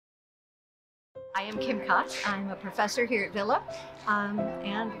I am Kim Kotz. I'm a professor here at Villa,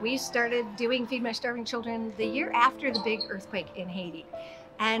 and we started doing Feed My Starving Children the year after the big earthquake in Haiti.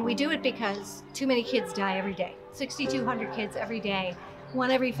 And we do it because too many kids die every day. 6,200 kids every day,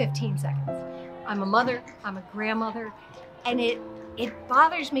 one every 15 seconds. I'm a mother, I'm a grandmother, and it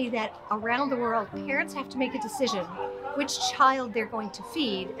bothers me that around the world, parents have to make a decision which child they're going to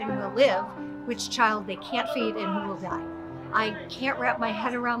feed and will live, which child they can't feed and who will die. I can't wrap my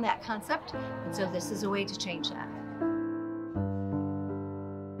head around that concept, and so this is a way to change that.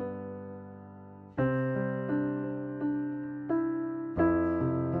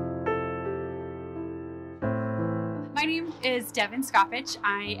 My name is Devin Skopich.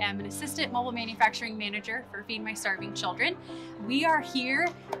 I am an assistant mobile manufacturing manager for Feed My Starving Children. We are here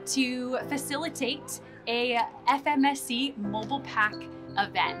to facilitate a FMSC MobilePack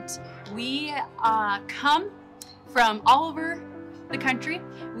event. We come from all over the country.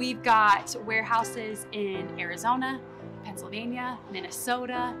 We've got warehouses in Arizona, Pennsylvania,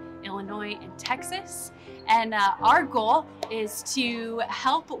 Minnesota, Illinois, and Texas. And our goal is to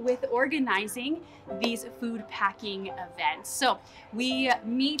help with organizing these food packing events. So we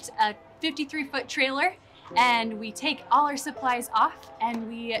meet a 53-foot trailer and we take all our supplies off and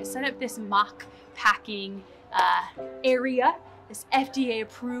we set up this mock packing area, this FDA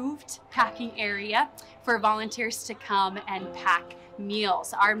approved packing area for volunteers to come and pack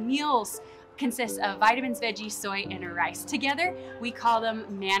meals. Our meals consist of vitamins, veggies, soy, and rice. Together, we call them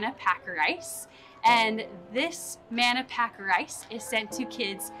MobilePack rice. And this MobilePack rice is sent to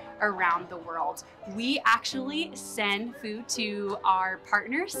kids around the world. We actually send food to our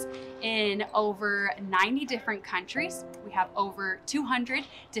partners in over 90 different countries. We have over 200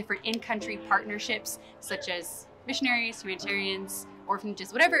 different in-country partnerships, such as missionaries, humanitarians,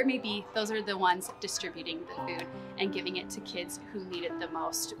 orphanages, whatever it may be. Those are the ones distributing the food and giving it to kids who need it the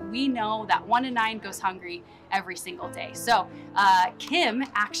most. We know that 1 in 9 goes hungry every single day. So Kim,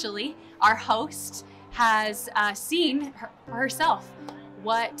 actually, our host, has seen herself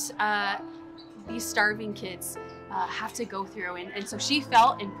what these starving kids have to go through, and so she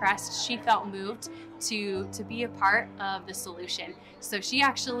felt impressed, she felt moved to be a part of the solution. So she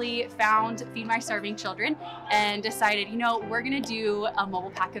actually found Feed My Starving Children and decided, you know, we're gonna do a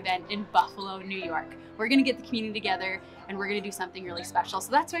MobilePack event in Buffalo, New York. We're gonna get the community together and we're gonna do something really special. So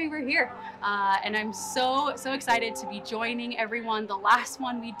that's why we're here. And I'm so excited to be joining everyone. The last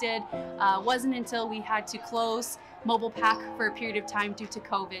one we did wasn't until we had to close MobilePack for a period of time due to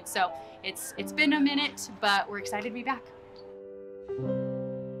COVID. So it's been a minute, but we're excited to be back.